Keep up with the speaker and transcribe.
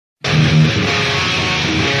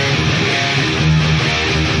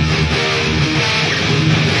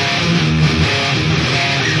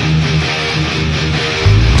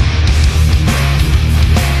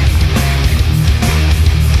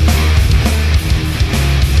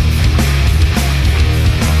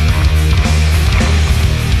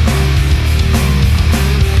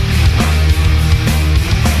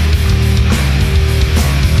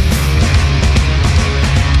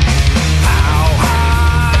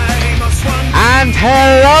And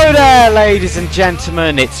hello there, ladies and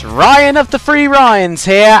gentlemen, it's Ryan of the Three Ryans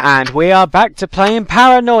here, and we are back to playing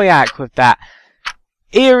Paranoiac with that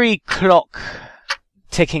eerie clock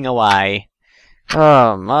ticking away.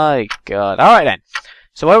 Oh my god. Alright then.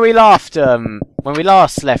 So when we last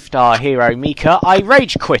left our hero Mika, I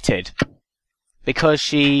rage quitted. Because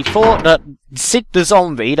she thought that Sid the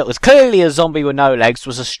zombie, that was clearly a zombie with no legs,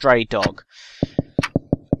 was a stray dog.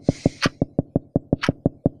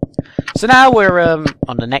 So now we're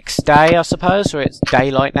on the next day, I suppose, or it's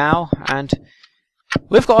daylight now, and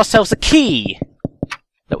we've got ourselves a key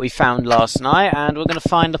that we found last night, and we're going to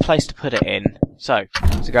find the place to put it in. So,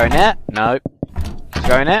 does it go in there? No. Does it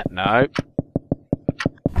go in there? No.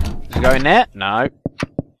 Does it go in there? No.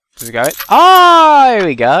 Does it go in? Oh, here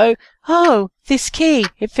we go. Oh, this key,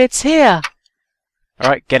 it fits here.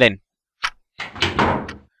 Alright, get in.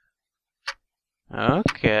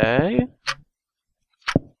 Okay.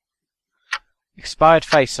 Expired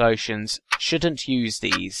face lotions. Shouldn't use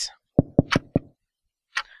these.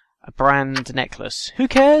 A brand necklace. Who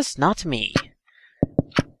cares? Not me.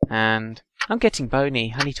 And I'm getting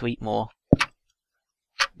bony. I need to eat more.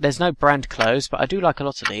 There's no brand clothes, but I do like a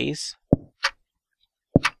lot of these.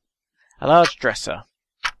 A large dresser.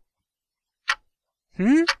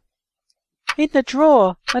 In the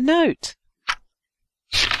drawer. A note.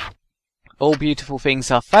 All beautiful things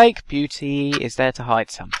are fake. Beauty is there to hide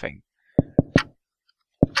something.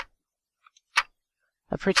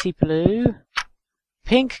 A pretty blue.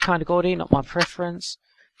 Pink, kind of gaudy, not my preference.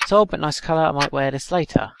 It's old but nice colour, I might wear this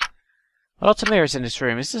later. A lot of mirrors in this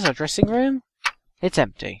room. Is this our dressing room? It's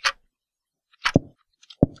empty.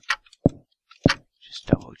 Just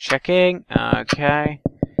double checking. Okay.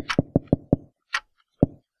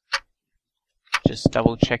 Just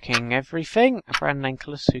double checking everything. A brand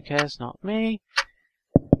necklace, who cares? Not me.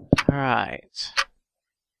 Alright.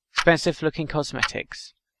 Expensive looking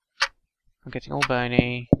cosmetics. I'm getting all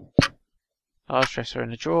bony. Large dresser in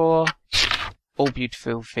the drawer. All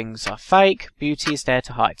beautiful things are fake. Beauty is there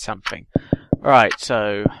to hide something. Right,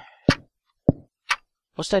 so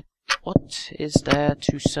what is there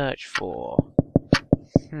to search for?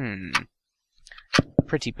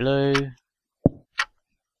 Pretty blue.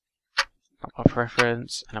 Not my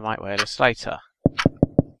preference, and I might wear this later.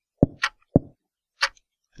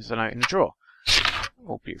 There's a note in the drawer.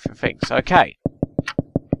 All beautiful things. Okay.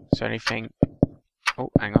 Is there anything? Oh,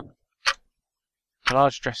 hang on. A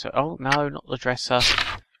large dresser. Oh, no, not the dresser.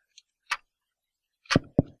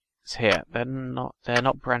 It's here. They're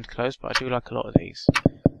not brand clothes, but I do like a lot of these.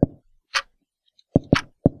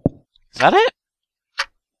 Is that it?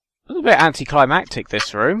 A little bit anticlimactic,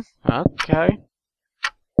 this room. Okay.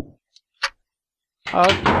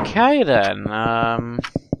 Okay, then.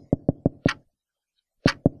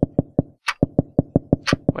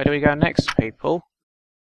 Where do we go next, people?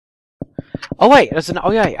 Oh wait, there's an.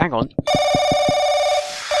 Oh yeah, hang on.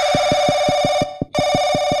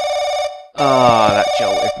 Oh, that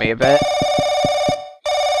jolted me a bit.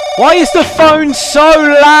 Why is the phone so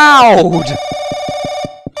loud?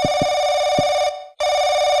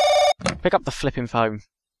 Pick up the flipping phone.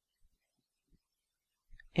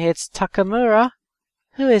 It's Takamura.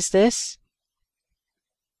 Who is this?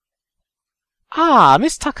 Ah,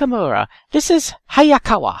 Miss Takamura. This is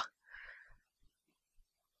Hayakawa.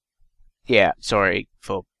 Yeah, sorry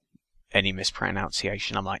for any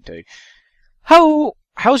mispronunciation I might do.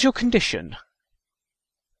 How's your condition?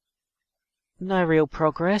 No real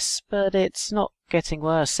progress, but it's not getting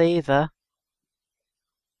worse either.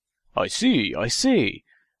 I see, I see.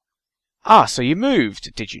 Ah, so you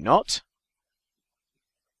moved, did you not?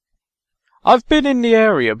 I've been in the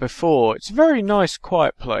area before. It's a very nice,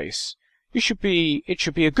 quiet place. It should be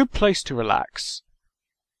a good place to relax.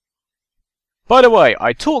 By the way,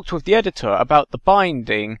 I talked with the editor about the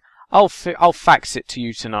binding. I'll fax it to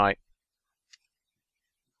you tonight.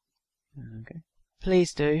 Okay.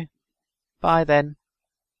 Please do. Bye then.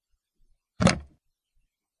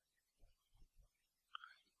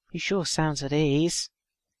 He sure sounds at ease.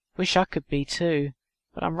 Wish I could be too.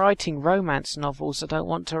 But I'm writing romance novels I don't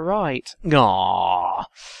want to write. Aww.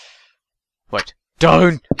 Wait.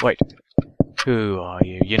 Don't! Wait. Who are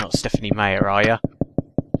you? You're not Stephanie Meyer, are you?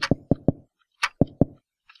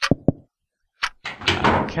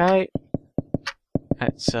 Okay.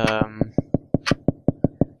 Let's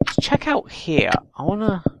check out here. I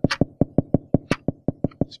wanna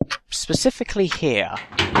specifically here.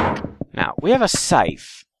 Now, we have a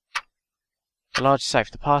safe. A large safe.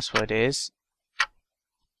 The password is...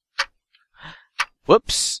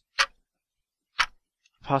 Whoops!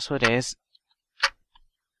 Password is...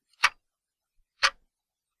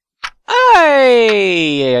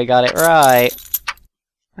 Hey! I got it right.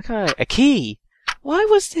 Okay, a key. Why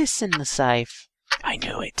was this in the safe? I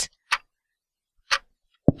knew it.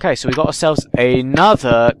 Okay, so we got ourselves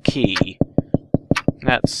another key.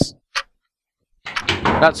 That's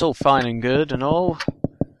all fine and good and all,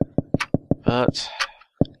 but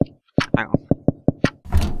hang on.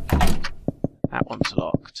 That one's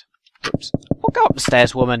locked. Oops. Well, go up the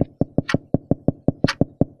stairs, woman.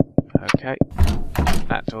 Okay.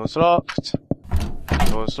 That door's locked. That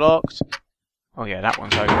door's locked. Oh yeah, that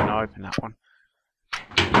one's open. I'll open that one.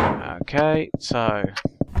 Okay, so...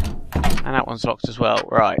 and that one's locked as well.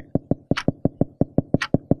 Right.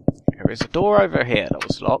 There is a door over here that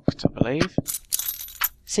was locked, I believe.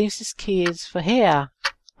 Seems this key is for here.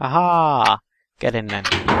 Aha! Get in then.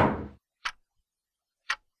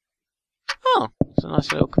 Oh, it's a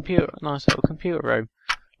nice little computer room.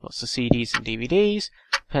 Lots of CDs and DVDs,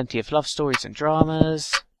 plenty of love stories and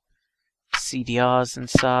dramas, CDRs and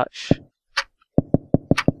such.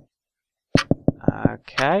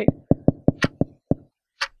 Okay.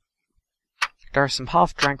 There are some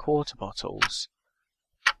half-drank water bottles.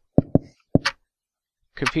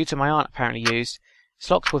 Computer my aunt apparently used. It's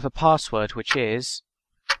locked with a password, which is...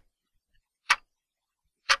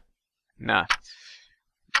 no.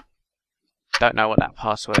 Don't know what that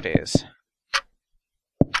password is.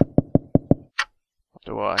 What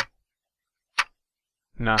do I?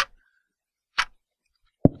 No.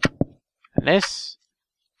 And this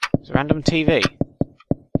is a random TV.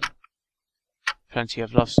 Plenty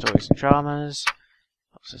of love stories and dramas.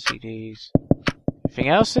 Lots of CDs. Anything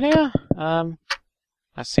else in here?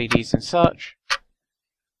 That's CDs and such.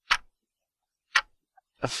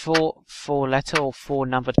 A four-letter or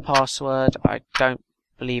four-numbered password. I don't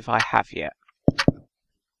believe I have yet.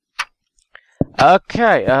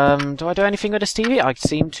 Okay, do I do anything with this TV? I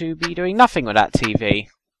seem to be doing nothing with that TV.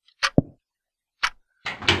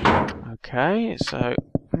 Okay, so,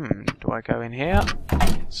 do I go in here?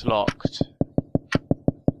 It's locked.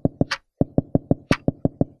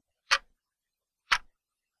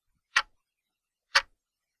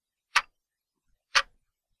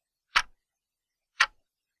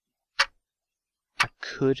 I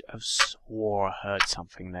could have swore I heard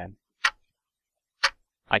something then.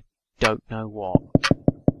 I don't know what.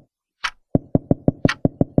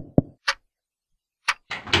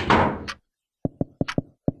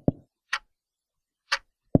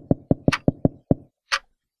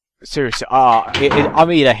 Seriously,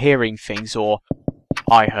 I'm either hearing things or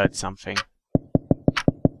I heard something.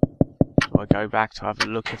 Do I go back to have a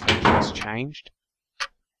look if anything's changed?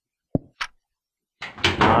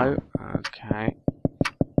 No? Okay.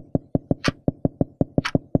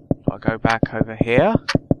 Do I go back over here?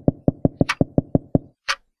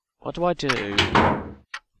 What do I do?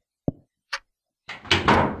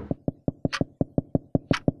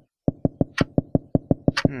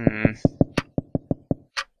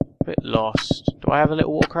 Bit lost. Do I have a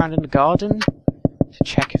little walk around in the garden to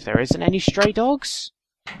check if there isn't any stray dogs?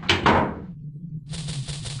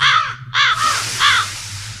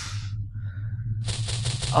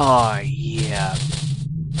 Oh yeah.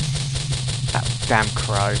 That damn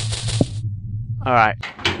crow. Alright.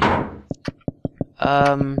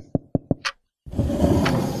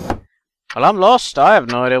 Well, I'm lost. I have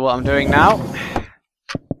no idea what I'm doing now.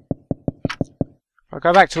 I'll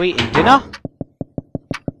go back to eating dinner.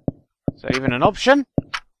 Is that even an option?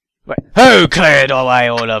 Wait, who cleared away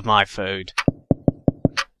all of my food?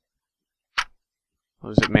 Or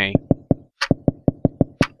was it me?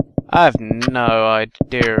 I have no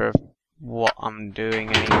idea of what I'm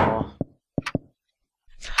doing anymore.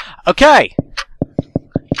 Okay!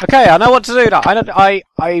 Okay, I know what to do now. I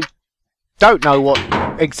don't know what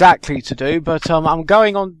exactly to do, but I'm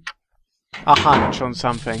going on a hunch on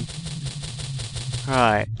something.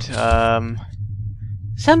 Right,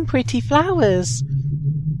 some pretty flowers.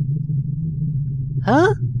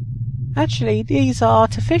 Huh? Actually, these are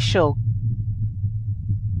artificial.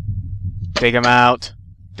 Dig them out.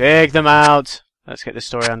 Dig them out. Let's get this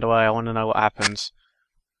story underway. I want to know what happens.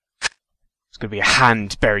 There's going to be a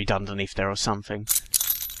hand buried underneath there or something.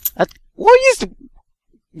 What is the...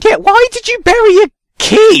 Yeah, why did you bury a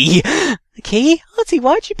key? A key? Auntie,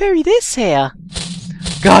 why'd you bury this here?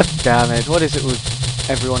 God damn it. What is it with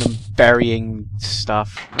everyone and burying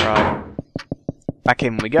stuff? Right. Back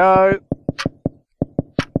in we go.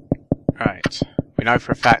 Right. We know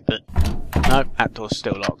for a fact that... Nope, that door's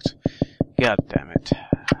still locked. God damn it.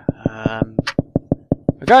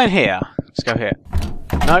 We're going here. Let's go here.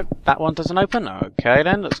 Nope, that one doesn't open. Okay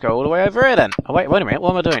then, let's go all the way over here then. Oh wait a minute,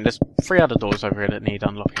 what am I doing? There's 3 other doors over here that need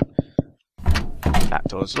unlocking. That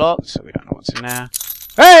door's locked, so we don't know what's in there.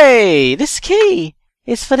 Hey! This key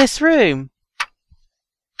is for this room.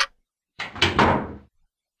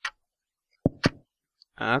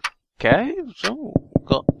 Okay, so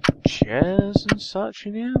got chairs and such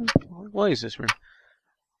in here. What is this room?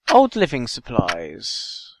 Old living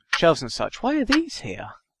supplies, shelves and such. Why are these here?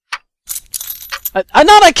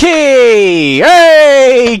 Another key!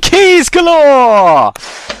 Hey! Keys galore!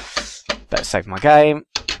 Better save my game.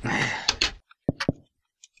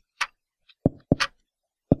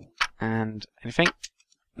 And anything?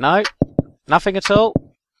 No? Nothing at all?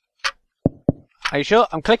 Are you sure?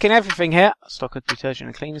 I'm clicking everything here. Stock of detergent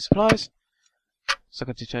and cleaning supplies. Stock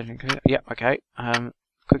of detergent and cleaning... Yep, okay.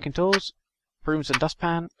 Cooking tools. Brooms and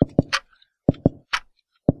dustpan.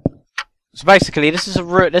 So basically, this is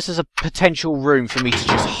a potential room for me to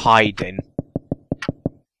just hide in.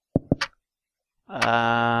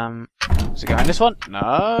 Does it go in this one?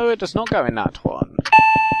 No, it does not go in that one.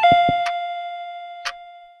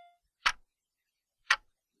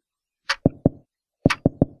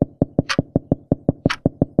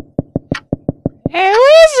 Who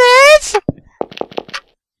is it?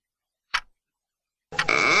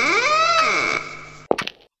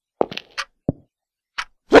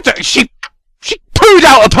 What the? She pooed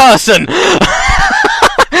out a person!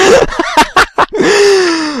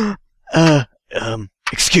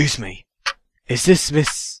 Excuse me. Is this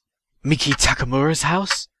Miss Miki Takamura's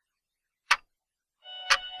house?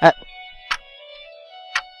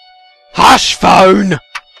 Hush, phone!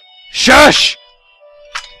 Shush!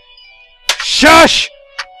 Shush!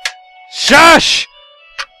 Shush!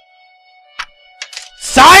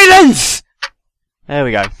 Silence! There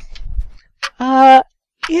we go.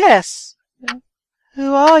 Yes.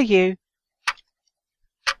 Who are you?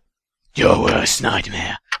 Your worst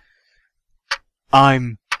nightmare.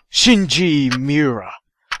 I'm Shinji Miura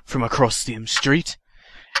from across the street.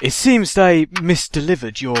 It seems they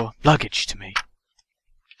misdelivered your luggage to me.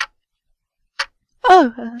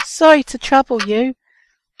 Oh, sorry to trouble you.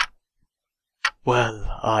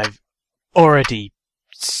 Well, I've already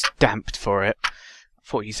stamped for it. I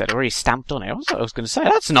thought you said already stamped on it. I was going to say,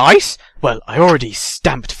 that's nice. Well, I already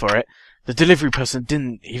stamped for it. The delivery person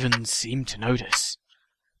didn't even seem to notice.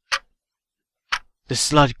 The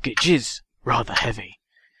luggage is rather heavy.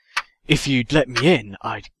 If you'd let me in,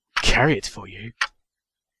 I'd carry it for you.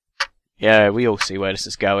 Yeah, we all see where this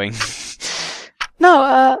is going.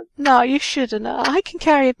 No, you shouldn't. I can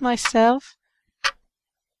carry it myself.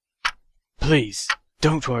 Please,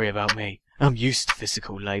 don't worry about me. I'm used to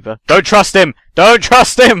physical labour. Don't trust him! Don't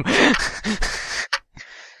trust him!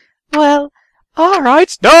 Well,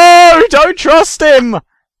 alright. No! Don't trust him!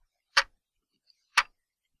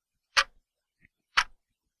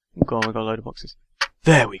 Go on, we got a load of boxes.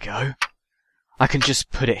 There we go. I can just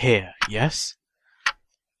put it here, yes?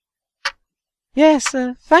 Yes,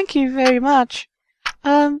 thank you very much.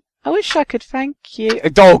 I wish I could thank you.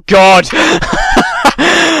 Oh, God!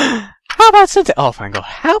 How about some tea? Oh, thank God.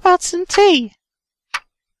 How about some tea?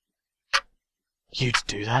 You'd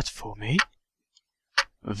do that for me?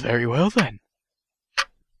 Very well, then.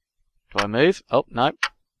 Do I move? Oh, no.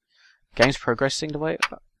 Game's progressing the way...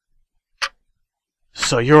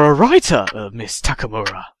 So you're a writer, Miss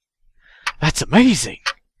Takamura. That's amazing.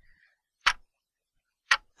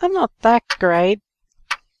 I'm not that great.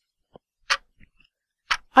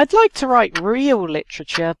 I'd like to write real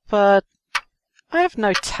literature, but I have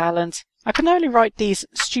no talent. I can only write these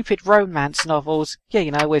stupid romance novels. Yeah,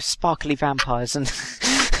 you know, with sparkly vampires and...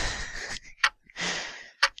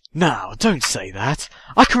 Now, don't say that.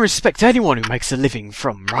 I can respect anyone who makes a living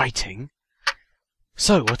from writing.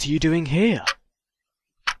 So, what are you doing here?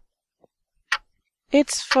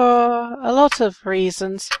 It's for a lot of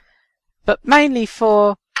reasons, but mainly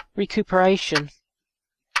for recuperation.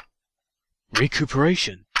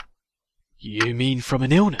 Recuperation? You mean from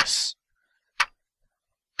an illness?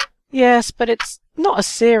 Yes, but it's not a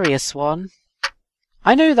serious one.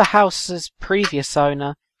 I knew the house's previous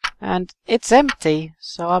owner, and it's empty,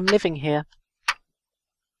 so I'm living here.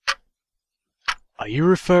 Are you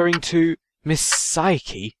referring to Miss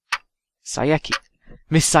Saeki?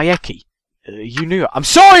 Miss Saeki. You knew her. I'm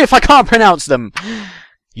sorry if I can't pronounce them!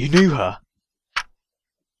 You knew her?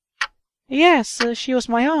 Yes, she was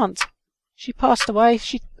my aunt. She passed away.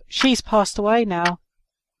 She's passed away now.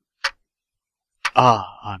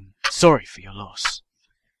 Ah, I'm sorry for your loss.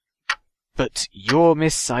 But you're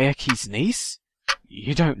Miss Saeki's niece?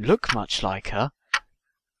 You don't look much like her.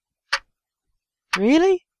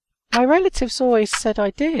 Really? My relatives always said I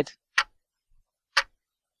did.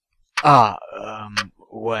 Ah,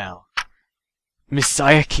 well... Miss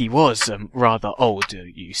Saeki was, rather old,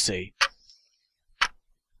 you see.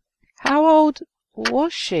 How old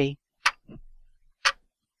was she?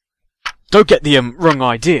 Don't get the, wrong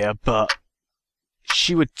idea, but...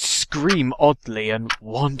 She would scream oddly and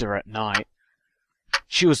wander at night.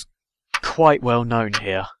 She was quite well known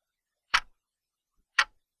here.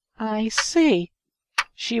 I see.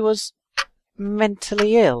 She was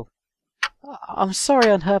mentally ill. I'm sorry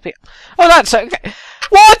on her behalf. Oh, that's okay.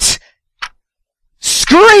 What?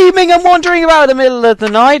 Screaming and wandering about in the middle of the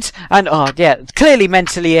night, and oh yeah, clearly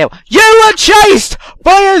mentally ill. You were chased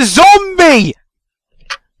by a zombie!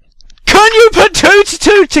 Can you put two to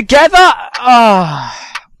two together?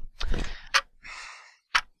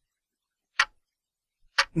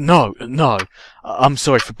 No, I'm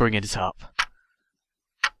sorry for bringing it up.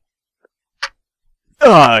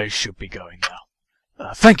 I should be going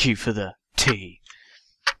now. Thank you for the tea.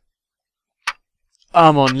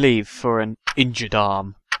 I'm on leave for an injured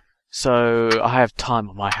arm, so I have time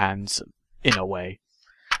on my hands, in a way.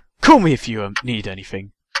 Call me if you need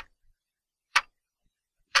anything.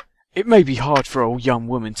 It may be hard for a young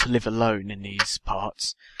woman to live alone in these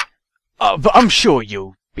parts, but I'm sure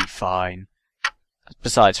you'll be fine.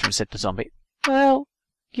 Besides, from said the zombie. Well,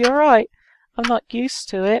 you're right. I'm not used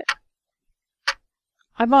to it.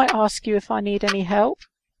 I might ask you if I need any help,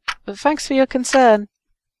 but thanks for your concern.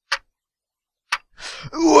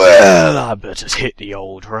 Well, I better hit the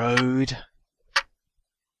old road.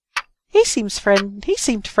 He seemed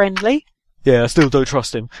friendly. Yeah, I still don't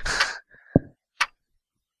trust him.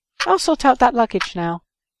 I'll sort out that luggage now.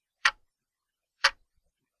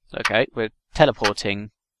 Okay, we're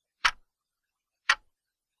teleporting.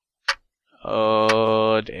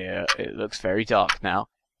 Oh dear, it looks very dark now.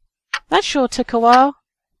 That sure took a while.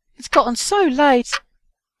 It's gotten so late.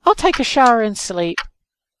 I'll take a shower and sleep.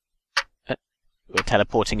 We're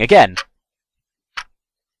teleporting again.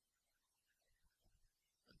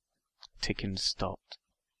 Ticking stopped.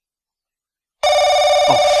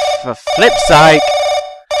 Oh, for flip's sake!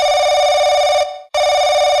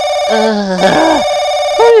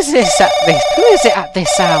 Who is it at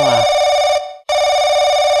this hour?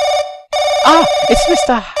 Ah, it's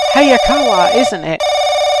Mr. Hayakawa, isn't it?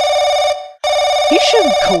 He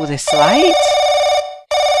shouldn't call this late.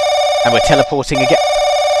 And we're teleporting again.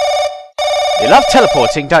 You love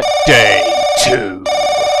teleporting, don't you? Day 2.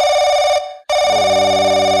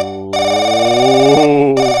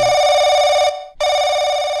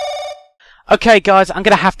 Okay guys, I'm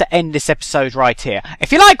going to have to end this episode right here.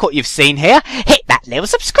 If you like what you've seen here, hit that little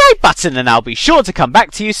subscribe button and I'll be sure to come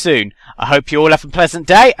back to you soon. I hope you all have a pleasant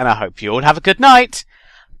day and I hope you all have a good night.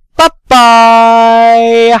 Bye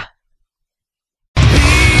bye!